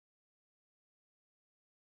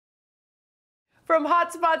From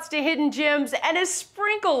hotspots to hidden gems and a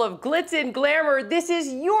sprinkle of glitz and glamour, this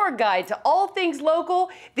is your guide to all things local,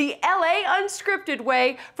 the LA Unscripted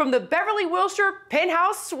way from the Beverly Wilshire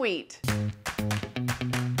Penthouse Suite.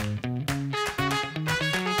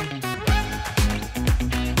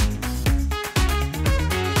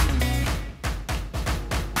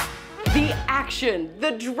 The action,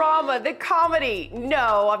 the drama, the comedy.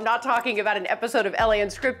 No, I'm not talking about an episode of LA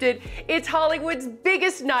Unscripted. It's Hollywood's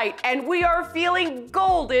biggest night, and we are feeling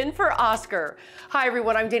golden for Oscar. Hi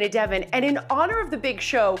everyone, I'm Dana Devin, and in honor of the big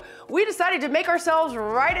show, we decided to make ourselves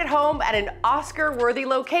right at home at an Oscar-worthy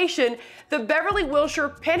location, the Beverly Wilshire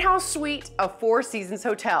Penthouse Suite, a Four Seasons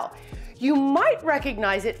hotel. You might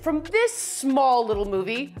recognize it from this small little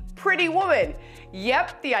movie, Pretty Woman.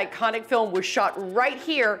 Yep, the iconic film was shot right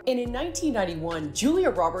here. And in 1991, Julia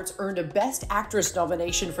Roberts earned a Best Actress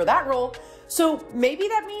nomination for that role. So maybe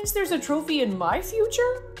that means there's a trophy in my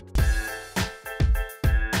future?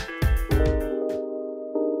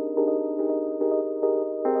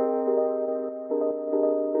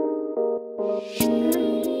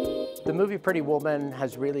 The movie Pretty Woman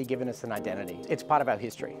has really given us an identity. It's part of our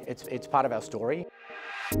history. It's part of our story.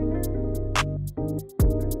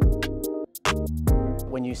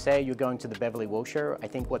 When you say you're going to the Beverly Wilshire, I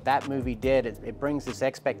think what that movie did, it brings this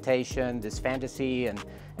expectation, this fantasy, and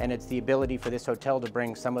it's the ability for this hotel to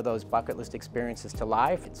bring some of those bucket list experiences to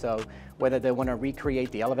life. So whether they want to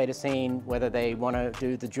recreate the elevator scene, whether they want to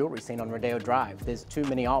do the jewelry scene on Rodeo Drive, there's too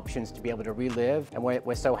many options to be able to relive, and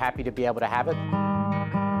we're so happy to be able to have it.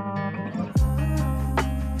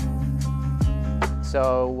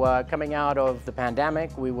 So coming out of the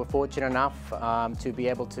pandemic, we were fortunate enough to be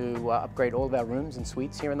able to upgrade all of our rooms and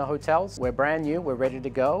suites here in the hotels. We're brand new, we're ready to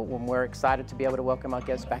go, and we're excited to be able to welcome our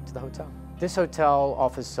guests back to the hotel. This hotel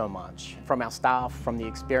offers so much, from our staff, from the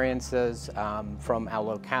experiences, from our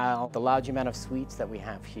locale, the large amount of suites that we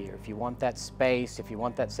have here. If you want that space, if you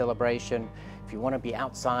want that celebration, if you want to be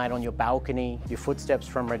outside on your balcony, your footsteps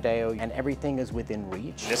from Rodeo, and everything is within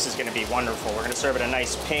reach. This is going to be wonderful. We're going to serve it a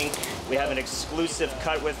nice pink. We have an exclusive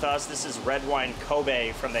cut with us. This is red wine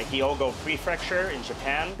Kobe from the Hyogo Prefecture in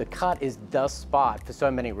Japan. The cut is the spot for so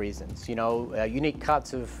many reasons. You know, unique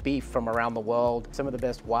cuts of beef from around the world, some of the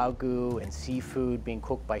best wagyu and seafood being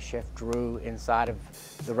cooked by Chef Drew inside of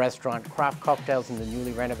the restaurant, craft cocktails in the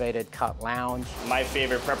newly renovated Cut Lounge. My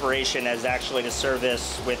favorite preparation is actually to serve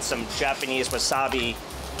this with some Japanese wasabi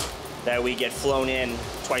that we get flown in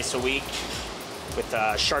twice a week with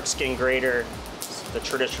a shark skin grater. It's the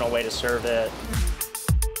traditional way to serve it.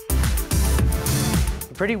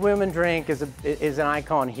 The Pretty Woman drink is an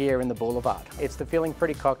icon here in the Boulevard. It's the Feeling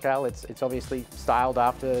Pretty cocktail. It's obviously styled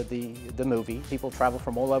after the movie. People travel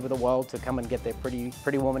from all over the world to come and get their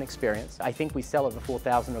Pretty Woman experience. I think we sell over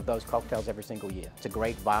 4,000 of those cocktails every single year. It's a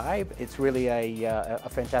great vibe. It's really a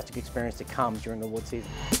fantastic experience to come during award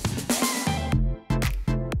season.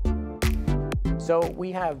 So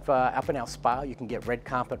we have up in our spa, you can get red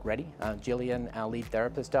carpet ready. Jillian, our lead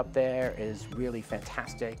therapist up there, is really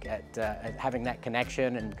fantastic at having that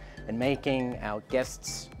connection and making our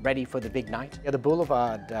guests ready for the big night. The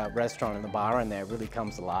Boulevard restaurant and the bar in there really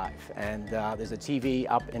comes alive. And there's a TV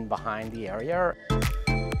up and behind the area.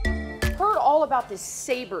 Heard all about this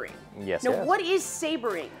sabering. Yes. Now, what is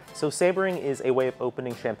sabering? So sabering is a way of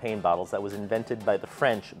opening champagne bottles that was invented by the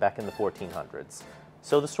French back in the 1400s.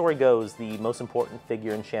 So the story goes, the most important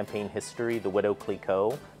figure in champagne history, the Widow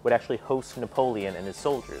Clicquot, would actually host Napoleon and his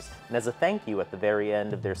soldiers. And as a thank you at the very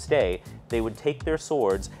end of their stay, they would take their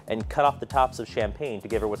swords and cut off the tops of champagne to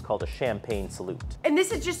give her what's called a champagne salute. And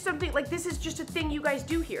this is just something, like this is just a thing you guys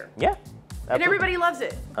do here? Yeah. Absolutely. And everybody loves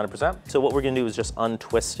it? 100%. So what we're gonna do is just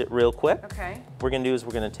untwist it real quick. Okay. What we're gonna do is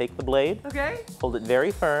we're gonna take the blade, okay, hold it very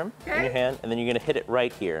firm in your hand, and then you're gonna hit it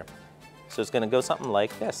right here. So it's gonna go something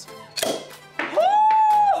like this.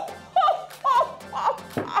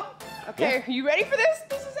 Okay, yeah. Are you ready for this?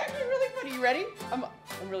 This is actually really funny. You ready? I'm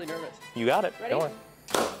really nervous. You got it. Ready? Don't worry.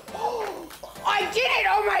 I did it!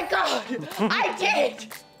 Oh my God! I did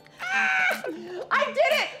it! Ah, I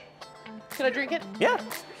did it! Can I drink it? Yeah.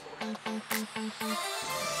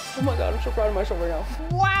 Oh my God, I'm so proud of myself right now.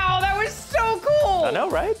 Wow, that was so cool! I know,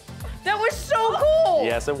 right? That was so cool!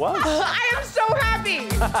 Yes, it was. I am so happy!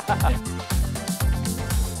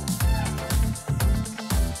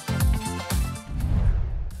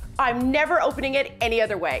 I'm never opening it any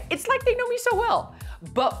other way. It's like they know me so well.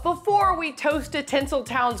 But before we toast to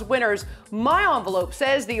Tinseltown's winners, my envelope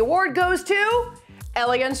says the award goes to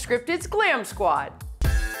LA Unscripted's Glam Squad.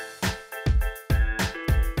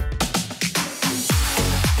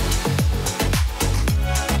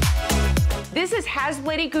 This is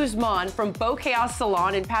Lady Guzman from Beau Chaos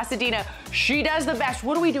Salon in Pasadena. She does the best.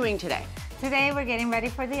 What are we doing today? Today we're getting ready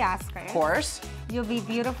for the Oscars. Of course. You'll be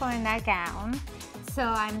beautiful in that gown. So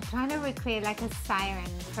I'm trying to recreate like a siren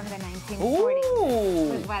from the 1940s.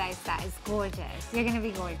 Ooh. With what I saw. It's gorgeous. You're gonna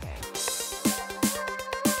be gorgeous.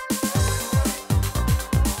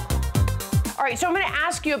 All right, so I'm gonna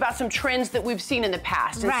ask you about some trends that we've seen in the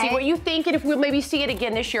past and see Right. what you think and if we'll maybe see it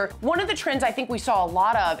again this year. One of the trends I think we saw a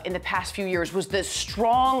lot of in the past few years was the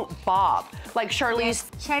strong bob, like Charlize.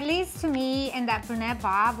 Yes. Charlize, to me, in that brunette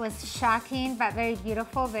bob was shocking, but very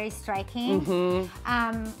beautiful, very striking.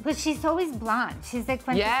 But she's always blonde. She's like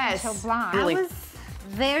quintessential blonde. Really. I was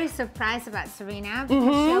very surprised about Serena because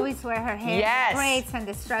she always wear her hair Yes. braids and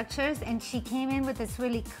the structures, and she came in with this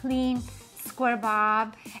really clean square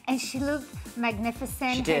bob, and she looked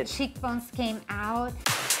magnificent. She did. Her cheekbones came out.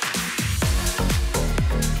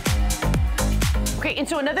 Okay, and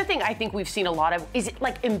so another thing I think we've seen a lot of is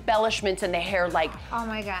like embellishments in the hair, like Oh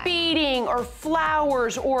my God. beading or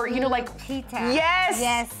flowers or, you know, like, Lupita. yes,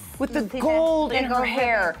 Yes. with the Lupita. gold The in her gold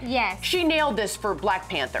hair. ribbon. Yes. She nailed this for Black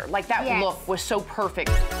Panther. Like that Yes. look was so perfect.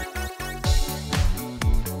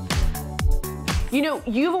 You know,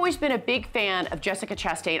 you've always been a big fan of Jessica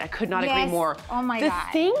Chastain. I could not agree Yes. more. Oh my the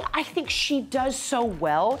God. thing I think she does so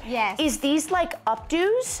well Yes. is these like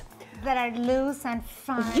updos. That are loose and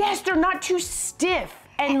fun. Yes, they're not too stiff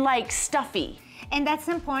and like stuffy. And that's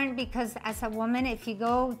important because as a woman, if you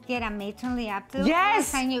go get a matronly updo,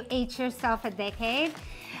 Yes. and you age yourself a decade,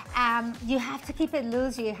 you have to keep it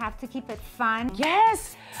loose, you have to keep it fun.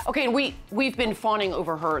 Yes. Okay, and we've been fawning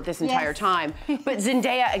over her this entire Yes. time. But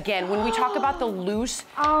Zendaya, again, when we talk about the loose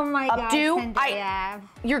Oh my God, updo, Zendaya.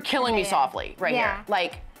 you're killing me Zendaya. softly right Yeah. here.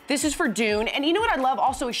 Like, this is for Dune. And you know what I love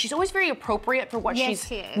also is she's always very appropriate for what Yes, she's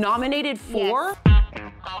she is. nominated for.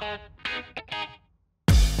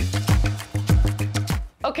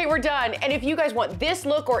 Okay, we're done. And if you guys want this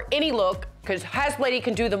look or any look, because Lady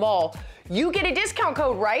can do them all, you get a discount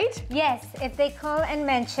code, right? Yes, if they call and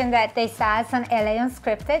mention that they saw us on LA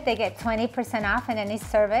Unscripted, they get 20% off in any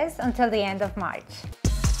service until the end of March.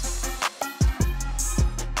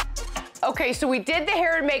 Okay, so we did the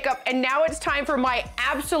hair and makeup, and now it's time for my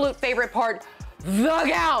absolute favorite part, the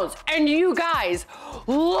gowns. And you guys,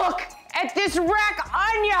 look at this rack,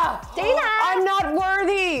 Anya. Dana. I'm not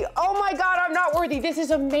worthy. Oh my God, I'm not worthy. This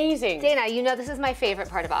is amazing. Dana, you know this is my favorite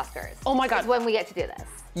part of Oscars. Oh my God. Is when we get to do this.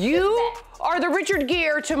 You are the Richard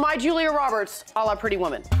Gere to my Julia Roberts, a la Pretty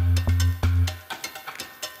Woman.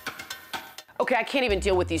 Okay, I can't even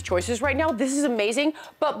deal with these choices right now. This is amazing.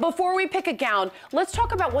 But before we pick a gown, let's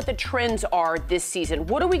talk about what the trends are this season.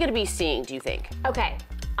 What are we gonna be seeing, do you think? Okay,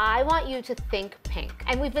 I want you to think pink.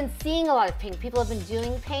 And we've been seeing a lot of pink. People have been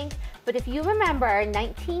doing pink. But if you remember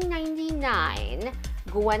 1999,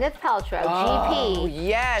 Gwyneth Paltrow, Oh, GP,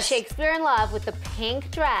 yes. Shakespeare in Love with the pink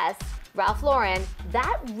dress, Ralph Lauren,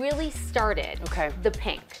 that really started the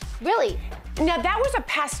pink. Really. Now that was a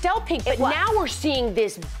pastel pink, but now we're seeing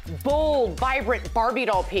this bold, vibrant Barbie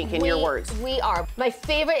doll pink in your words. We are. My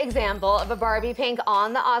favorite example of a Barbie pink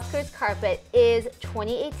on the Oscars carpet is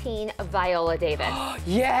 2018 Viola Davis.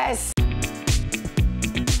 Yes.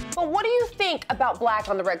 But what do you think about black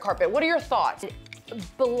on the red carpet? What are your thoughts?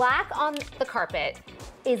 Black on the carpet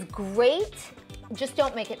is great. Just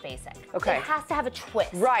don't make it basic. Okay. It has to have a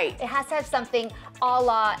twist. Right. It has to have something a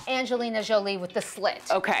la Angelina Jolie with the slit.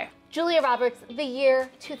 Okay. Julia Roberts, the year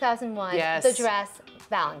 2001. Yes. The dress,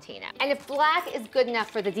 Valentina. And if black is good enough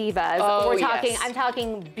for the divas, I'm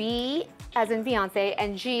talking B as in Beyonce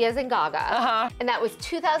and G as in Gaga. And that was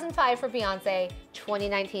 2005 for Beyonce,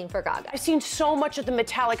 2019 for Gaga. I've seen so much of the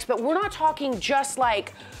metallics, but we're not talking just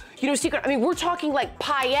like, you know, secret. I mean, we're talking like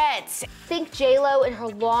paillettes. Think J-Lo in her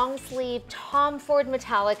long sleeve Tom Ford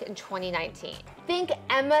metallic in 2019. Think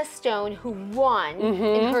Emma Stone, who won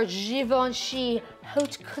in her Givenchy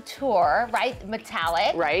Haute Couture, right?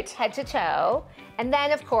 Metallic. Right. Head to toe. And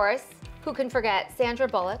then, of course, who can forget Sandra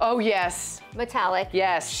Bullock? Oh, yes. Metallic.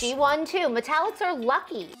 Yes. She won too. Metallics are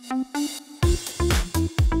lucky.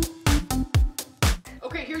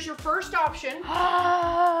 Okay, here's your first option.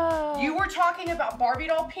 You were talking about Barbie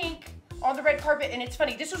doll pink on the red carpet, and it's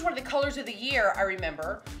funny. This was one of the colors of the year, I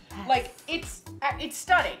remember. Like, it's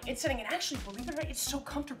stunning. It's stunning, and actually, believe it or not, it's so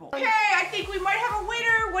comfortable. Okay, I think we might have a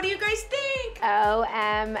winner. What do you guys think?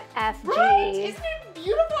 OMFG. Right? Isn't it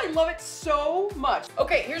beautiful? I love it so much.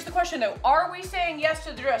 Okay, here's the question though. Are we saying yes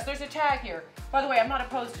to the dress? There's a tag here. By the way, I'm not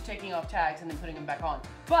opposed to taking off tags and then putting them back on.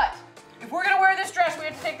 But if we're gonna wear this dress, we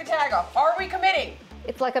have to take the tag off. Are we committing?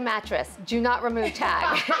 It's like a mattress. Do not remove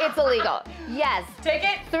tag. It's illegal. Yes. Take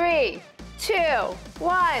it? 3, 2,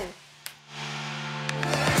 1.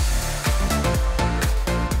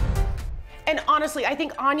 honestly, I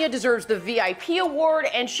think Anya deserves the VIP award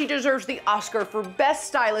and she deserves the Oscar for Best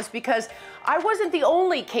Stylist because I wasn't the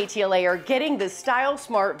only KTLAer getting the Style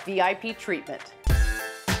Smart VIP treatment.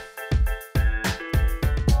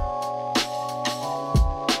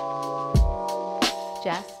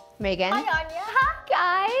 Jess, Megan. Hi, Anya.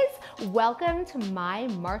 Hi, guys. Welcome to my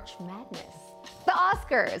March Madness, the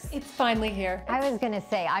Oscars. It's finally here. I was gonna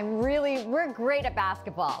say, we're great at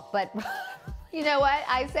basketball, but You know what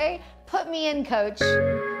I say? Put me in, coach.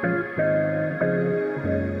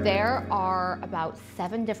 There are about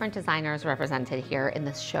 7 different designers represented here in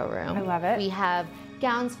this showroom. I love it. We have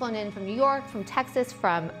gowns flown in from New York, from Texas,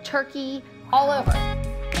 from Turkey, all over.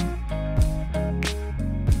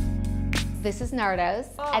 This is Nardos,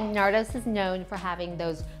 and Nardos is known for having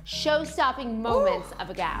those show-stopping moments of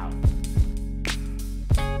a gown.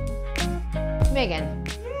 Megan,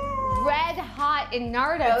 red hot in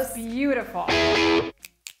Nardos. It's beautiful.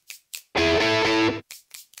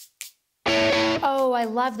 Oh, I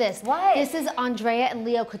love this. What? This is Andrea and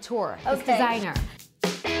Leo Couture, this Okay. designer.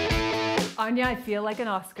 Anya, I feel like an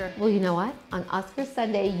Oscar. Well, you know what? On Oscar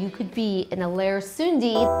Sunday, you could be in a Lair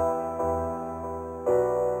Sundi.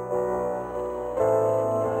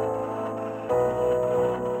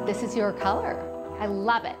 This is your color. I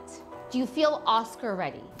love it. Do you feel Oscar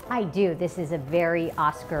ready? I do. This is a very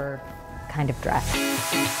Oscar kind of dress.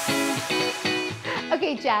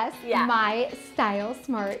 Okay, Jess, Yeah. my Style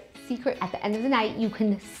Smart secret. At the end of the night, you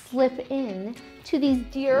can slip in to these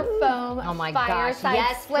deer foam Oh my gosh, fireside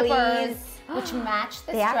yes, slippers. please. Which match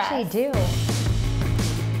this They dress. actually do.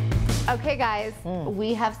 Okay, guys,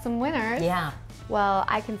 we have some winners. Yeah. Well,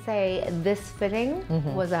 I can say this fitting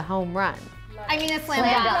was a home run. I mean, a slam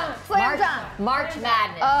Slam dunk. dunk. Slam dunk. March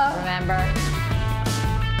Madness, remember?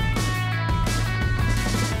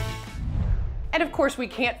 And of course, we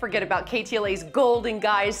can't forget about KTLA's golden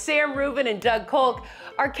guys, Sam Rubin and Doug Kolk.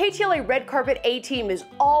 Our KTLA Red Carpet A-Team is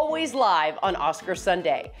always live on Oscar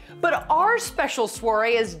Sunday. But our special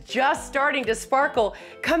soiree is just starting to sparkle.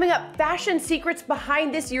 Coming up, fashion secrets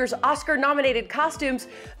behind this year's Oscar-nominated costumes,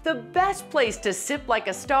 the best place to sip like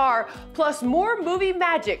a star, plus more movie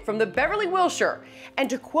magic from the Beverly Wilshire. And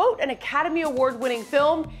to quote an Academy Award-winning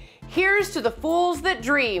film, here's to the fools that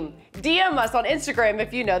dream. DM us on Instagram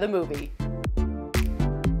if you know the movie.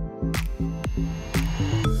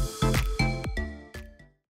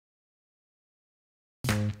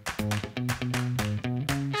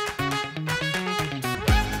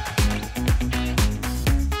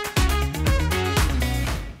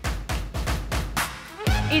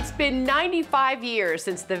 It's been 95 years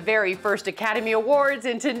since the very first Academy Awards,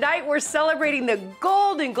 and tonight we're celebrating the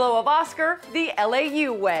golden glow of Oscar the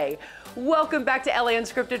LAU way. Welcome back to LA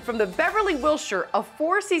Unscripted from the Beverly Wilshire, a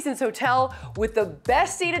 4 Seasons hotel with the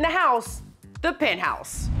best seat in the house, the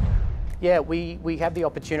penthouse. Yeah, we have the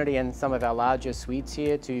opportunity in some of our larger suites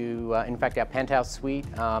here to, in fact, our penthouse suite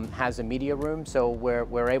has a media room, so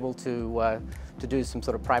we're able to do some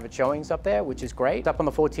sort of private showings up there, which is great. Up on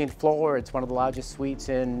the 14th floor, it's one of the largest suites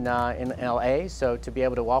in LA, so to be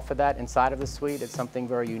able to offer that inside of the suite, it's something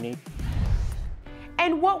very unique.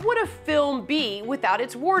 And what would a film be without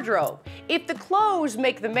its wardrobe? If the clothes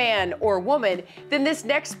make the man or woman, then this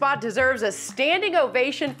next spot deserves a standing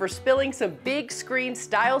ovation for spilling some big screen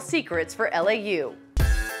style secrets for LAU.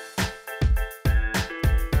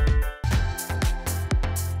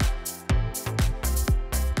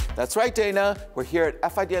 That's right, Dana. We're here at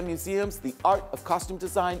FIDM Museum's The Art of Costume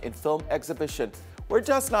Design in Film exhibition. We're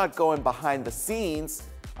just not going behind the scenes.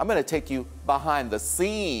 I'm going to take you behind the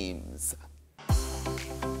scenes.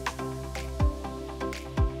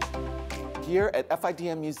 Here at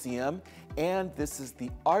FIDM Museum, and this is the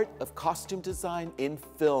Art of Costume Design in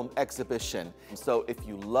Film exhibition. So if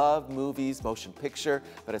you love movies, motion picture,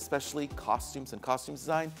 but especially costumes and costume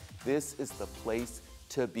design, this is the place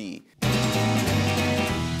to be.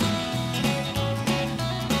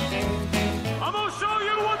 I'm gonna show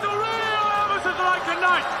you what the real Elvis is like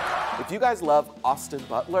tonight! If you guys love Austin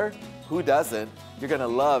Butler, who doesn't? You're gonna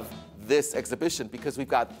love this exhibition because we've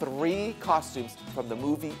got 3 costumes from the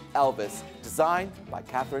movie Elvis, designed by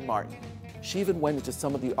Catherine Martin. She even went into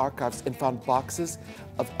some of the archives and found boxes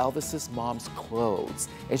of Elvis's mom's clothes.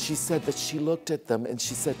 And she said that she looked at them and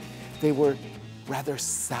she said they were rather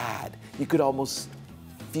sad. You could almost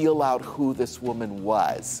feel out who this woman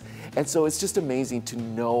was. And so it's just amazing to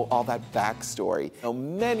know all that backstory. You know,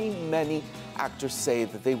 many actors say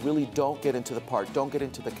that they really don't get into the part, don't get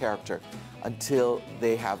into the character until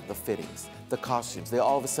they have the fittings, the costumes. They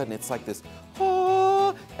all of a sudden, it's like this,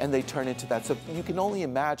 ah, and they turn into that. So you can only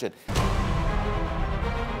imagine.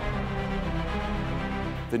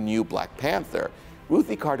 The new Black Panther,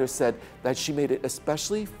 Ruthie Carter said that she made it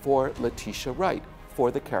especially for Letitia Wright, for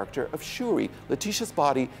the character of Shuri. Letitia's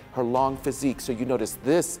body, her long physique, so you notice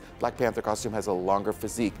this Black Panther costume has a longer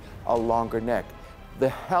physique, a longer neck. The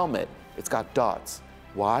helmet, it's got dots.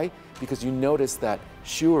 Why? Because you notice that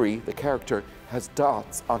Shuri, the character, has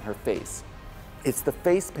dots on her face. It's the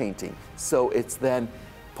face painting, so it's then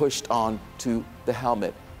pushed on to the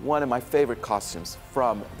helmet. One of my favorite costumes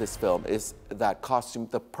from this film is that costume,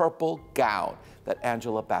 the purple gown that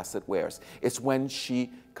Angela Bassett wears. It's when she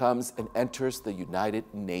comes and enters the United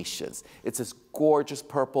Nations. It's this gorgeous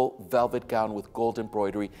purple velvet gown with gold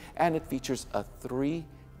embroidery, and it features a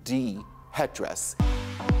 3D headdress.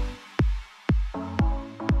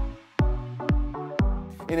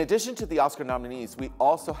 In addition to the Oscar nominees, we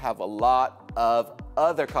also have a lot of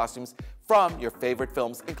other costumes from your favorite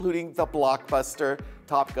films, including the blockbuster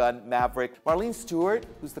Top Gun Maverick. Marlene Stewart,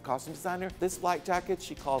 who's the costume designer, this flight jacket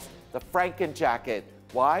she calls the Franken jacket.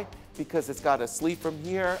 Why? Because it's got a sleeve from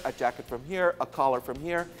here, a jacket from here, a collar from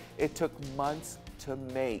here. It took months to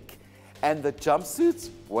make. And the jumpsuits,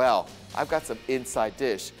 well, I've got some inside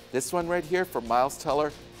dish. This one right here from Miles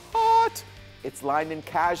Teller, hot! It's lined in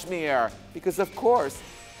cashmere, because of course,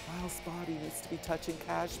 Miles' body needs to be touching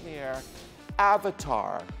cashmere.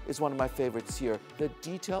 Avatar is one of my favorites here. The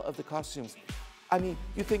detail of the costumes. I mean,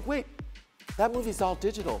 you think, wait, that movie's all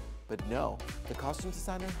digital. But no, the costume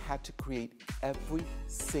designer had to create every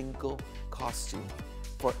single costume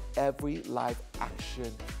for every live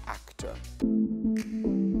action actor.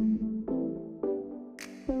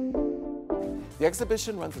 The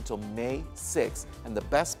exhibition runs until May 6th, and the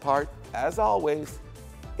best part, as always,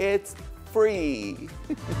 it's free.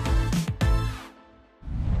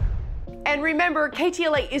 And remember,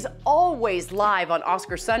 KTLA is always live on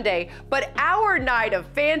Oscar Sunday, but our night of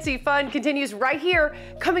fancy fun continues right here.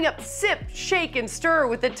 Coming up, sip, shake, and stir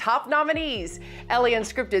with the top nominees. LA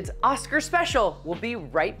Unscripted's Oscar special. We'll be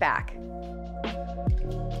right back.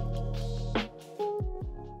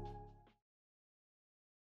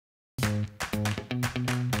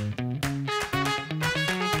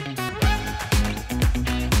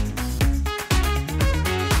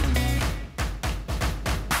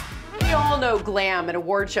 Know glam and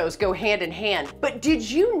award shows go hand in hand, but did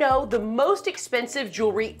you know the most expensive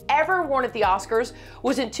jewelry ever worn at the Oscars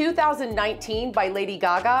was in 2019 by Lady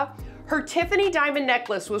Gaga? Her Tiffany diamond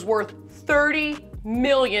necklace was worth $30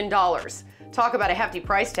 million. Talk about a hefty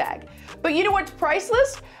price tag. But you know what's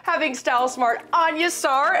priceless? Having style smart Anya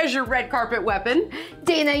Sarr as your red carpet weapon.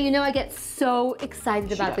 Dana, you know I get so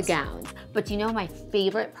excited about the gowns. But do you know my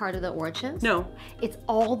favorite part of the award shows? No. It's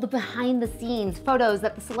all the behind the scenes photos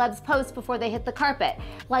that the celebs post before they hit the carpet.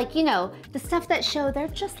 Like, you know, the stuff that show they're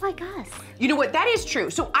just like us. You know what, that is true.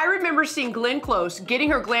 So I remember seeing Glenn Close getting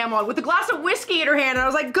her glam on with a glass of whiskey in her hand, and I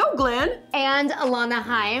was like, go Glenn. And Alana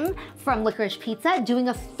Haim from Licorice Pizza doing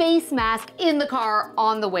a face mask in the car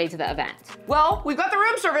on the way to the event. Well, we've got the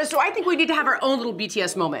room service, so I think we need to have our own little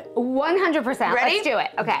BTS moment. 100%. Ready? Let's do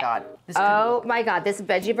it. Okay. Oh my God, this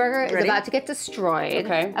veggie burger is about to get destroyed.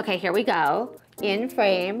 Okay. Okay, here we go. In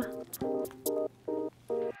frame.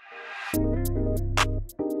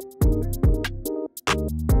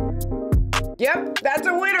 Yep, that's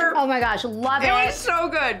a winner. Oh my gosh, love it. It was so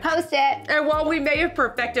good. Post it. And while we may have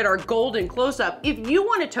perfected our golden close-up, if you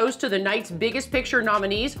want to toast to the night's biggest picture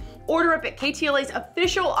nominees, order up at KTLA's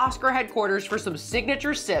official Oscar headquarters for some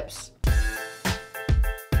signature sips.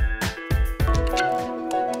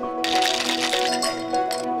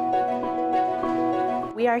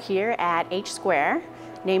 We are here at H Square,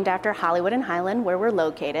 named after Hollywood and Highland, where we're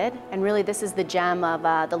located. And really, this is the gem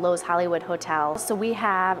of the Lowe's Hollywood Hotel. So we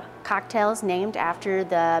have cocktails named after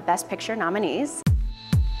the Best Picture nominees.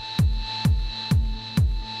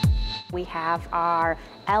 We have our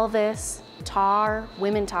Elvis, Tar,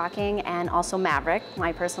 Women Talking, and also Maverick,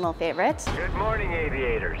 my personal favorite. Good morning,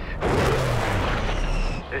 aviators.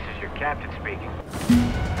 This is your captain speaking.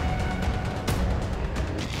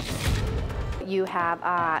 You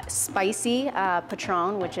have spicy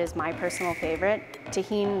Patron, which is my personal favorite.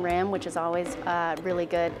 Tahini Rim, which is always a really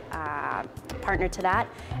good partner to that.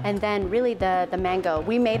 And then really the mango.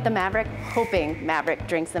 We made the Maverick hoping Maverick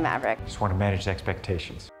drinks the Maverick. Just want to manage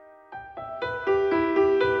expectations.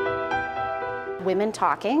 Women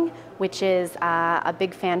Talking, which is a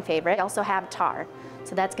big fan favorite. We also have Tar.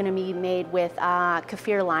 So that's going to be made with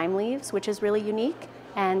kaffir lime leaves, which is really unique,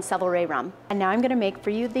 and Seville Ray rum. And now I'm going to make for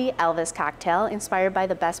you the Elvis cocktail, inspired by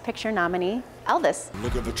the Best Picture nominee, Elvis.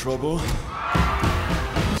 Looking for trouble?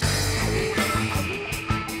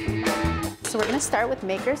 So we're gonna start with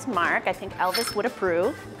Maker's Mark. I think Elvis would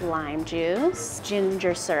approve. Lime juice,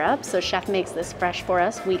 ginger syrup. So chef makes this fresh for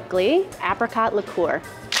us weekly. Apricot liqueur.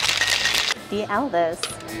 The Elvis.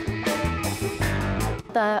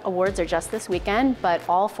 The awards are just this weekend, but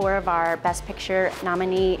all 4 of our Best Picture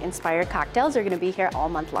nominee inspired cocktails are gonna be here all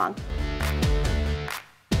month long.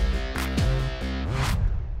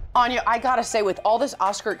 Anya, I gotta say, with all this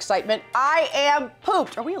Oscar excitement, I am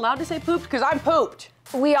pooped. Are we allowed to say pooped? Because I'm pooped.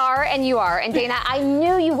 We are and you are. And Dana, I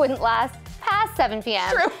knew you wouldn't last past 7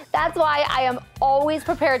 p.m. True. That's why I am always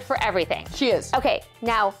prepared for everything. She is. Okay,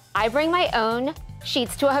 now I bring my own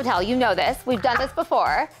sheets to a hotel. You know this. We've done this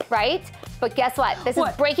before, right? But guess what? This is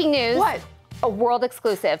breaking news. What? A world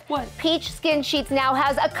exclusive. What? Peach Skin Sheets now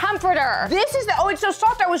has a comforter. This is the, oh, it's so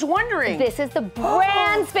soft, I was wondering. This is the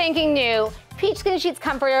brand spanking new Peach Skin Sheets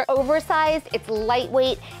comforter. Oversized, it's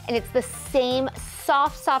lightweight, and it's the same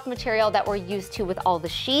soft material that we're used to with all the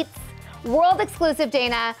sheets. World exclusive,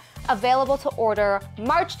 Dana. Available to order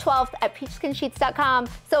March 12th at peachskinsheets.com.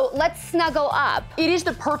 So let's snuggle up. It is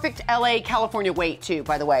the perfect LA, California weight too,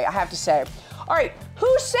 by the way, I have to say. All right,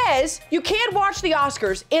 who says you can't watch the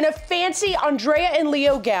Oscars in a fancy Andrea and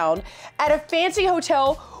Leo gown at a fancy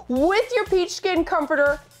hotel with your peach skin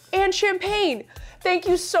comforter and champagne? Thank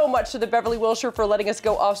you so much to the Beverly Wilshire for letting us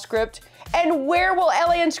go off script. And where will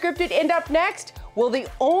LA Unscripted end up next? Well, the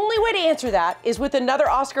only way to answer that is with another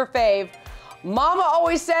Oscar fave. Mama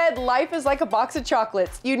always said life is like a box of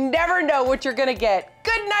chocolates. You never know what you're gonna get.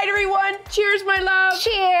 Good night, everyone. Cheers, my love.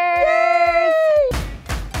 Cheers.